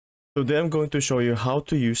Today I'm going to show you how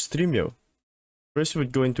to use Stremio. First,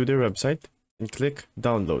 we'd go into their website and click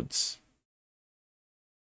Downloads.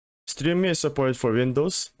 Stremio is supported for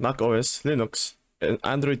Windows, Mac OS, Linux, and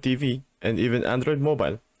Android TV, and even Android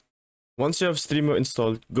Mobile. Once you have Stremio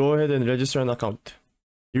installed, go ahead and register an account.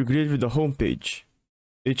 You're greeted with the home page.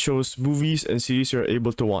 It shows movies and series you're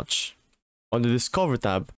able to watch. On the Discover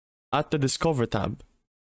tab, at the Discover tab,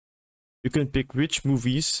 you can pick which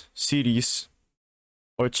movies, series,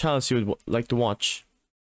 or channels you would like to watch.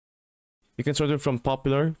 You can sort it from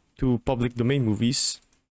popular to public domain movies,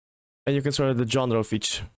 and you can sort the genre of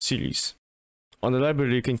each series. On the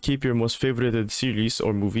library, you can keep your most favorited series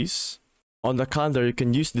or movies. On the calendar, you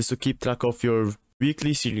can use this to keep track of your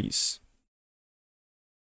weekly series.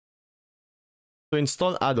 To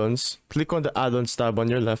install add-ons, click on the Add-ons tab on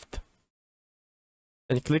your left,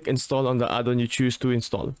 and click Install on the add-on you choose to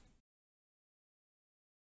install.